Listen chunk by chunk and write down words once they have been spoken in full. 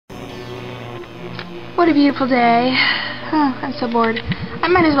What a beautiful day. Oh, I'm so bored. I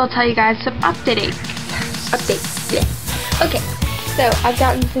might as well tell you guys some updates. Yeah. Okay, so I've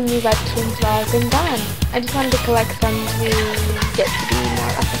gotten some new webkins while I've been gone. I just wanted to collect some to get to be more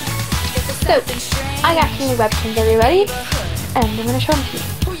awesome. So, I got some new webkins, everybody, and I'm going to show them to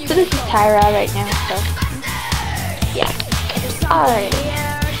you. So this is Tyra right now, so, yeah. Alright.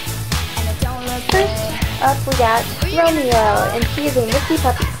 First up, we got Romeo, and he is a Mickey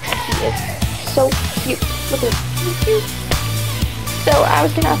puppy. He is so cute. Look at him. He's cute. So I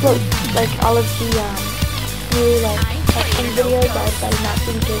was gonna upload like all of the new action videos, but I decided not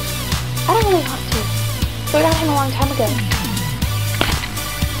to because I don't really want to. So I got him a long time ago.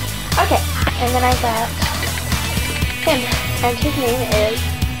 Okay, and then I got him, and his name is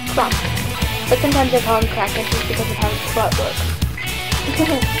Crump. But sometimes I call him Kraken just because of how his butt looks.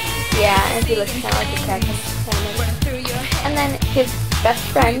 Yeah, and he looks kind of like a Kraken. And then his best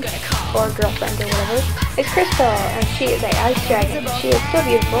friend, or girlfriend, or whatever, is Crystal, and she is an ice dragon. She is so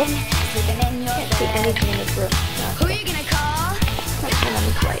beautiful. You can't see anything in this room. No, okay. Let's turn on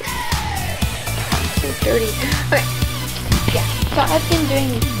this light. It's so dirty. Okay. Yeah. So I've been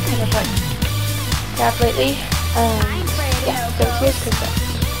doing kind of like crap lately. Yeah. So here's Crystal,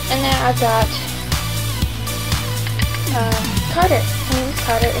 and then I've got Carter. Her name is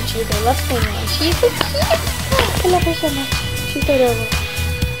Carter, and she is a love singer, and she's so cute. I love her so much. She's so adorable.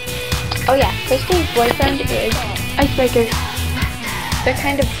 Oh yeah, Crystal's boyfriend is Icebreaker. They're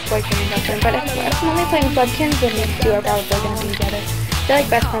kind of boyfriend and girlfriend, but if I'm only playing with webkins, then these two are probably going to be together. They're like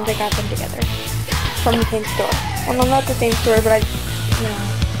best friends. I got them together from the same store. Well, no, not the same store, but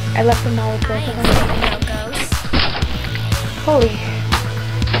I left them all with both of them. Holy.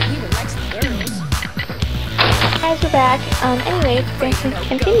 Guys, we're back. Anyway, we're going to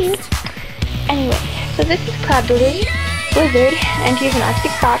continue. Anyway, so this is Cloverpuppy4047's Blizzard, and he's an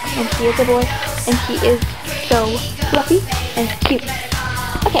Arctic fox, and he is a boy, and he is so fluffy and cute.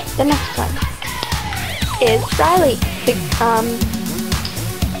 Okay, the next one is Riley.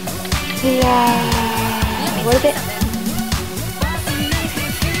 What is it?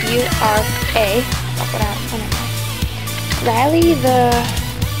 U-R-A. That's what I don't know. Riley the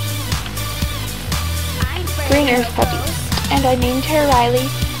Green Earth puppy, and I named her Riley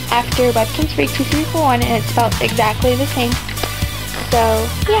after Webkins2341, and it's spelled exactly the same. So,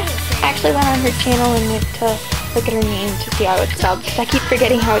 yeah, I actually went on her channel and went to look at her name to see how it's spelled, because I keep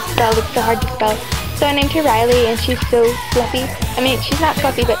forgetting how it's spelled. It's so hard to spell. So I named her Riley, and she's so fluffy. I mean, she's not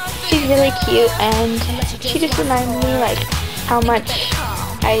fluffy, but she's really cute, and she just reminds me, like, how much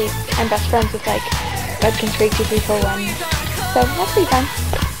I'm best friends with, like, Webkins2341. So, that's pretty fun.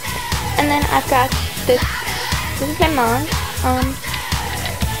 And then I've got this is my mom.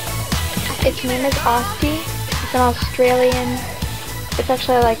 Its name is Aussie. It's an Australian. It's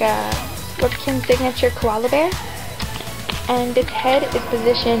actually like a Webkin signature koala bear, and its head is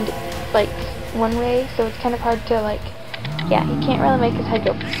positioned like one way, so it's kind of hard to like. Yeah, he can't really make his head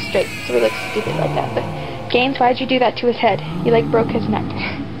go straight, so he looks stupid like that. But Gaines, why'd you do that to his head? You like broke his neck.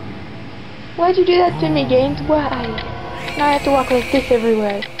 Why'd you do that to me, Gaines? Why? Now I have to walk like this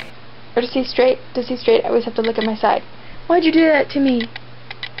everywhere. Or to see straight, I always have to look at my side. Why'd you do that to me?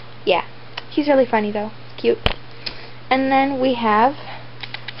 Yeah. He's really funny though. Cute. And then we have,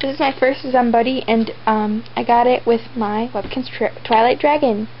 this is my first Buddy, and I got it with my Webkins Twilight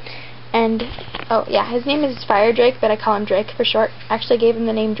Dragon. And, oh yeah, his name is Fire Drake, but I call him Drake for short. I actually gave him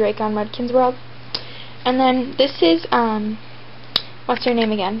the name Drake on Mudkins World. And then this is, what's her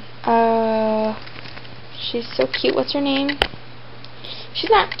name again? She's so cute. What's her name? She's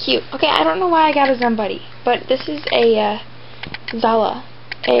not cute. Okay, I don't know why I got a Buddy, but this is a Zala.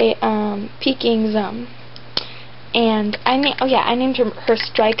 A Peking Zum, and I named her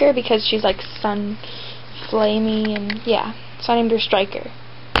Striker because she's like sun flamey, and yeah, so I named her Striker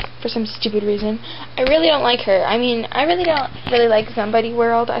for some stupid reason. I really don't like her. I mean, I really don't like Buddy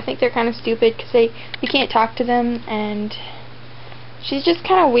World. I think they're kind of stupid because we can't talk to them, and she's just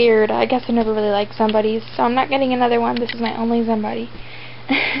kind of weird. I guess I never really liked Buddies, so I'm not getting another one. This is my only Buddy.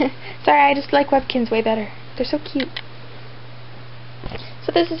 Sorry, I just like Webkins way better. They're so cute.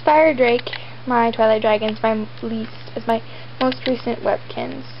 So this is Fire Drake, my Twilight Dragons, my most recent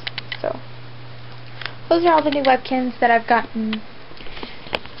Webkins. So those are all the new Webkins that I've gotten.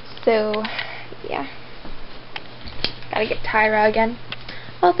 So yeah, gotta get Tyra again.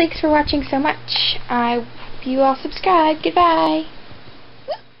 Well, thanks for watching so much. I hope you all subscribe. Goodbye.